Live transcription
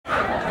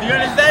Do you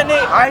understand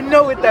it? I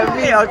know what that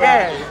means.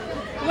 Okay.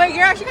 Wait,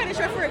 you're actually kind of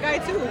short for a guy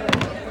too.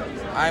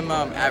 I'm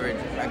average.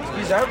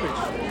 He's average.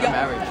 I'm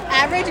average.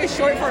 Average is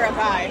short for a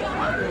guy.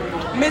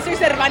 Mr.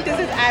 Cervantes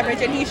is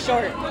average and he's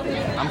short.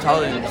 I'm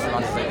taller than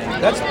Cervantes.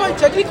 That's by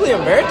technically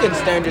American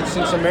standards,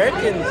 since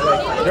Americans,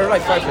 like, they're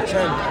like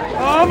 5'10".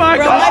 Oh my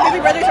Bro, my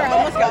baby brothers are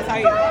almost Scout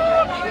height.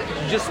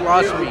 You just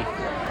lost me.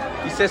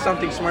 You said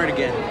something smart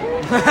again.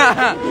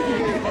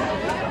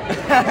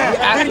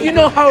 You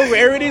know how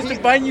rare it is to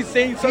find you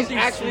saying something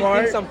Actually smart?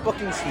 thinks I'm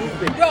fucking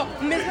stupid. Bro,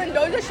 Miss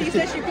Mendoza, she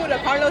said she pulled a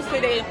Carlos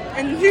today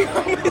in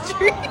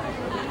geometry.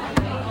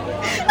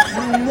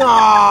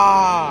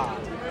 Nah.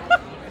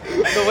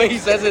 The way he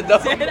says it though.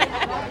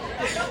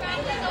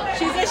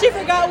 She said she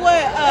forgot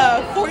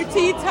what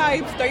 14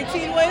 times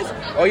 13 was.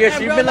 Oh yeah, And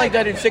she's bro, been like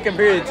that in second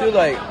period too.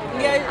 Like,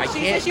 Yeah, she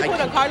said she pulled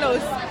a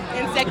Carlos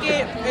in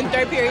second and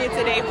third period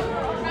today.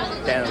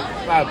 damn.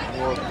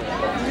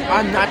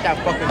 I'm not that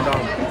fucking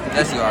dumb.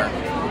 Yes, you are.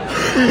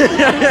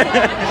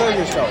 Kill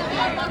yourself.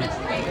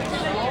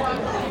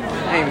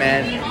 Hey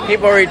man,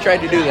 people already tried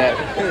to do that.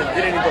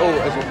 Didn't go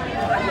as well.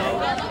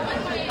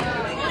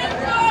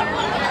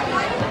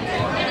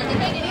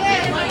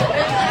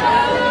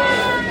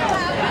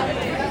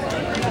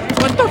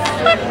 What the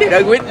fuck?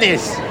 The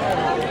witness.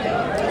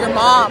 Your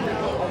mom.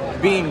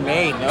 Being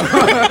made, no?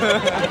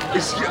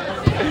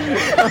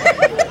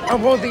 I'm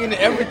holding in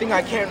everything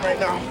I can right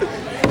now.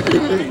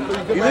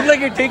 You look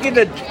like you're taking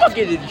the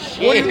fucking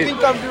shit. What do you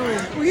think I'm doing?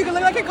 You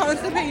look like you're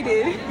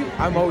constipated.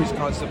 I'm always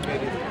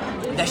constipated.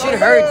 That shit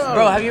hurts,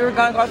 bro. Have you ever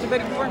gotten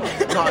constipated before? No,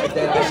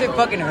 That shit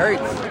fucking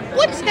hurts.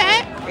 What's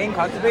that? Getting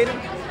constipated?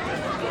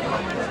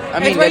 I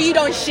It's where you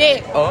don't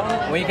shit. Oh,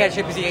 when you can't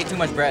shit because you ate too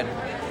much bread.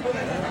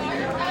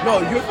 No,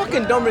 you're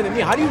fucking dumber than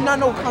me. How do you not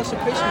know what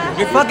constipation is?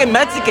 You're fucking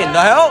Mexican. The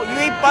hell? You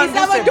ate pan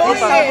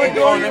Salvadorian.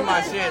 Oh, never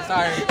mind. Shit,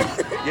 sorry.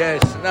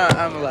 Yes, no,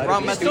 I'm allowed.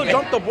 Wrong He still Mexican.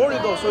 jumped the border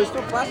though, so it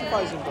still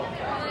classifies him though.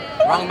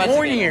 Wrong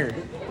Mexican. Here.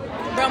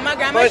 Bro, my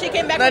grandma, But she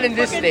came back not from in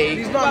this fucking state.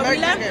 He's not Coahuila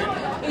Mexican.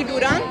 y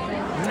Duran.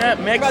 Not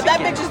Bro, Mexican. that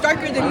bitch is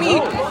darker than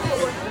me.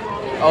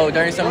 Oh,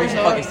 during summer you should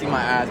fucking see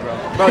my ass, bro.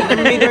 Bro,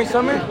 didn't me during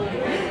summer?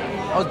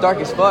 I was dark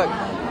as fuck.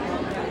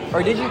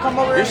 Or did you come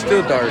over? You're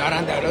still dark. Not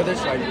on that other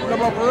side.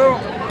 Come on, bro.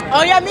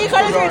 Oh yeah, me and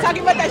Carlos were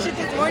talking about that shit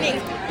this morning.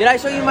 Did I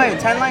show you my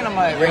tan line on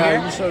my right Yeah,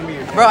 here? you showed me.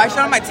 Bro, I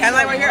showed my tan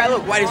line right here. I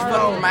look white as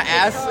fuck from my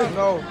ass.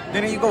 No.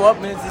 Then you go up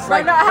and it's just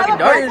like Right now, I have fucking a dark.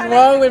 black What is tan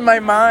wrong with my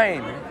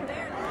mind?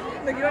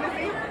 Look, you wanna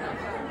see?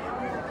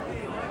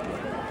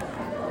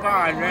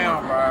 God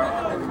damn, bro.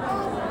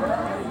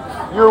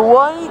 You're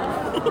white?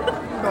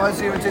 No, I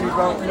see what you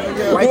bro.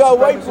 You got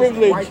white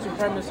privilege. White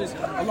supremacists,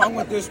 along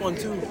with this one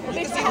too.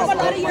 Bitch, I have a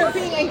lot of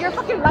European and you're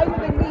fucking lighter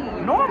than me.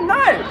 No, I'm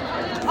not.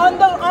 On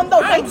the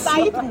white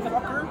side.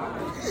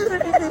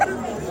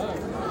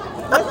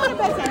 That's my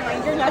best hand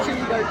line. You're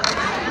naturally dark.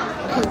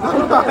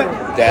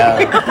 Damn.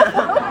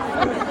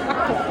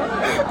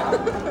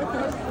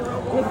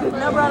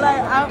 No, bro, like,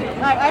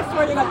 I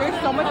swear to God, there's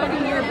so much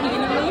fucking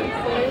European in me.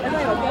 It's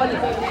like a funny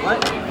thing. What?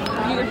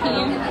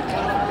 European.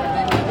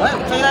 What?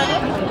 Say that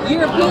again?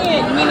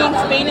 European, meaning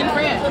Spain and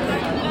France.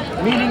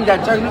 Meaning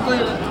that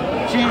technically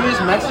she is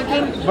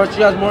Mexican, but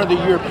she has more of the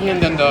European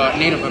than the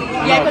native.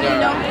 Yeah, but you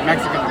know-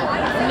 Mexican.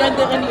 Then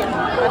the Indian.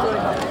 That's what it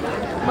is.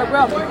 But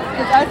bro,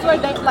 because I swear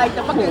they, like,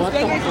 the fucking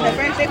Spaniards and the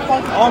French, they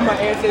fucked all my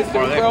ancestors,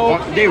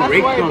 bro. They I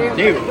raped swear them.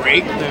 They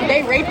raped them.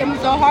 They raped them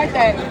so hard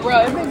that,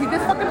 bro, it made me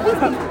this fucking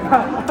pussy.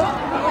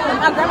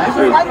 My grandma's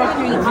whiter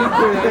than me.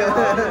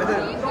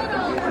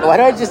 Why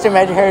do I just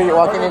imagine her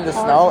walking in the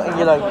snow and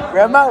you're like,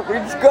 Grandma,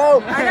 let's go.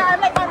 I know, I'm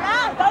like,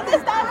 Mama, don't do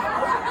that.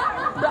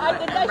 Bro, I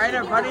did that Right shit.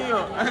 in front of you.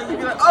 You'd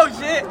be like, oh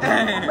shit.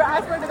 Bro, I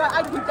swear to God,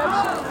 I did that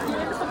shit. You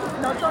know the fucking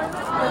snowstorm?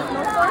 The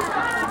snowstorm?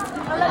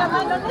 I'm like,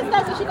 Mama, don't do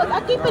that. So she goes,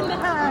 I keep it in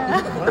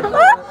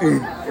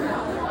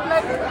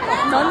Like,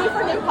 no need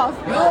for name calls.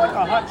 You know, like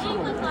a hot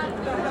Cheeto.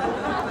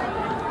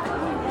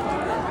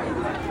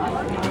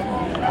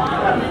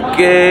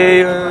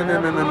 Okay.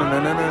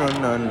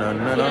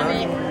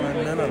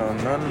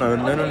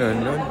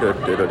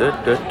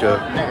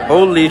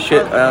 Holy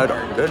shit. Yeah,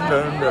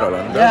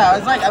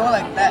 it's like I went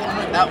like that. I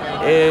went that way.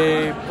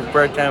 Hey,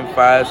 prepared time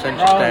 5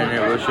 Central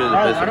Standard. We'll show the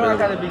best I don't available.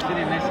 gotta be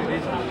sitting next to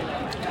this.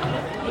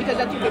 Because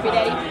that's your baby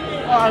daddy.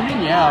 Oh, I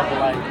mean, yeah, but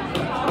like.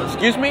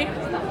 Excuse me?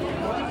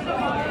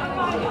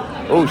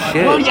 Oh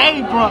shit. Bro,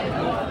 yeah, bro.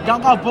 Y'all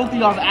got both of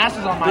y'all's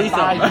asses on my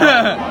side.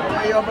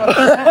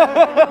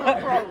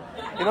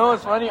 You know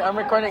what's funny? I'm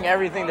recording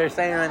everything they're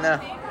saying right now.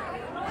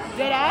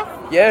 Dead ass?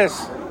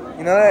 Yes.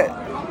 You know that?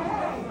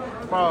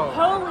 Bro,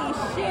 Holy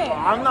shit.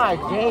 I'm not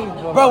gay,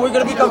 bro. Bro, we're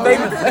gonna become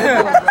famous.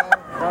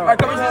 Our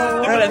conversation is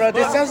stupid as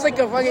This fuck. sounds like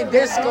a fucking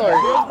Discord.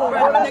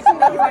 Next thing you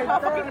know,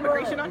 fucking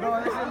immigration on you.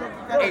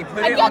 Hey,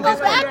 put I it can't on go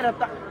back.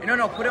 Discord.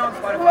 No, put it on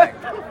Spotify.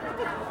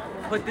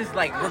 Put this,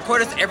 like,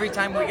 record us every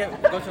time we go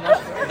to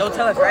lunch. Don't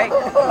tell us, right?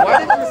 Why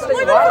did you say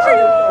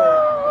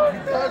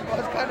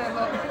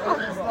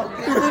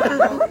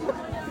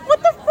What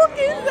the fuck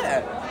is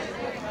that?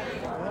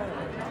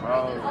 Bro.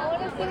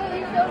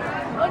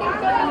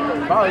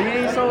 Bro, you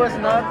ain't show us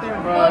nothing,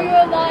 bro. you're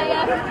a lying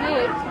ass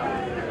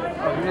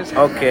bitch.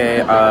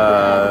 Okay,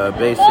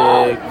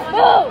 basic.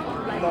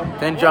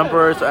 10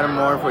 jumpers and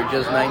more for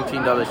just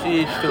 $19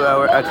 each. 2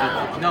 hour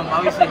access. No, I'm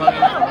obviously hugging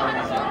for no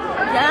reason.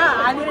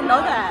 Yeah, I didn't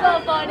know that. So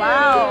funny.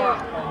 Wow.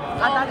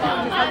 I thought you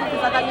were just happy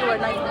because I thought you were a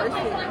nice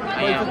person.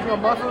 I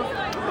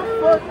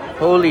am.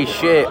 Holy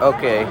shit,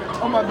 okay.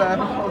 Oh my bad.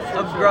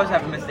 Some girls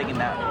have mistaken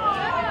that.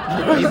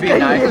 You be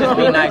nice, just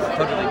be nice,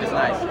 totally just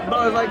nice.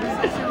 Bro, it's like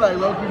this is like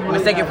low key.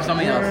 Mistake it for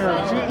something else.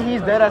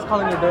 He's dead ass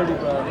calling it dirty,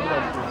 bro. He's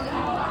like,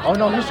 oh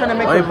no, he's trying to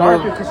make Wait, her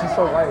darker bro. because she's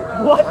so white.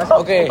 What?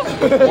 Okay, 1,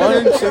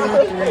 2,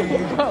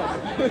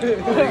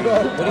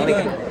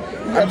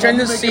 3. I'm trying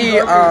to see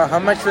how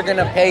much we're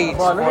gonna pay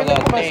Bro, for let me the look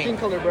at my skin thing.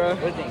 color, bro.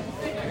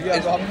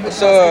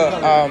 So,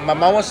 my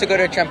mom wants to go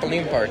to a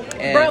trampoline park, Bro,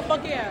 and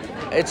fuck yeah.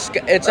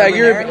 it's a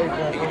European.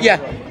 Yeah,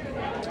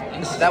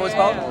 Is that what's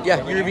called?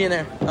 yeah, European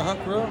Air.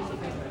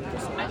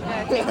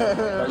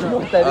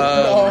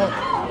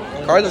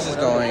 Carlos is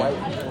going.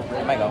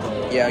 Might go.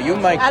 Yeah, you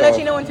might I'll let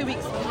you go. know in 2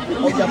 weeks.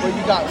 Oh yeah, but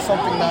you got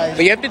something nice.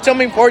 But you have to tell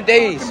me 4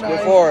 days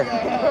before,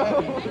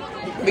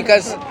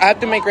 because I have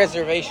to make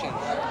reservations.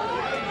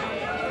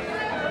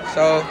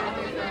 So,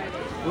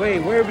 Wait,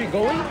 where are we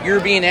going?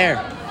 European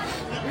Air.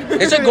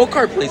 There's a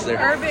go-kart place there.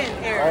 Urban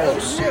Air. Oh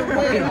shit,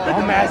 wait.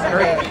 Dumbass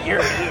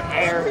European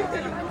Air.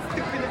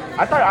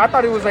 I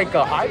thought it was like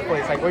a high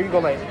place, like where you go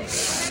like.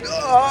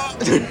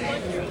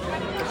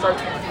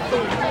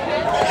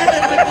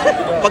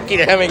 Fucking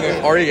having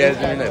an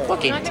orgasm in that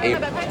fucking tape.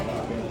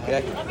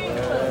 Yeah.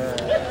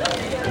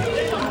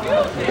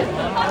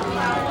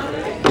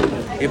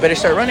 You better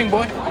start running,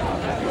 boy.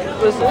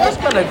 Listen, that's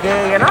kind of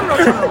gay, and I'm not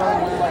trying to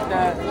run like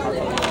that.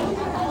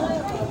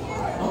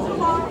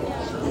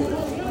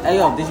 Hey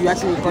yo, did you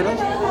actually record us?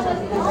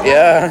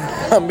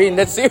 Yeah, I'm being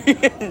that serious.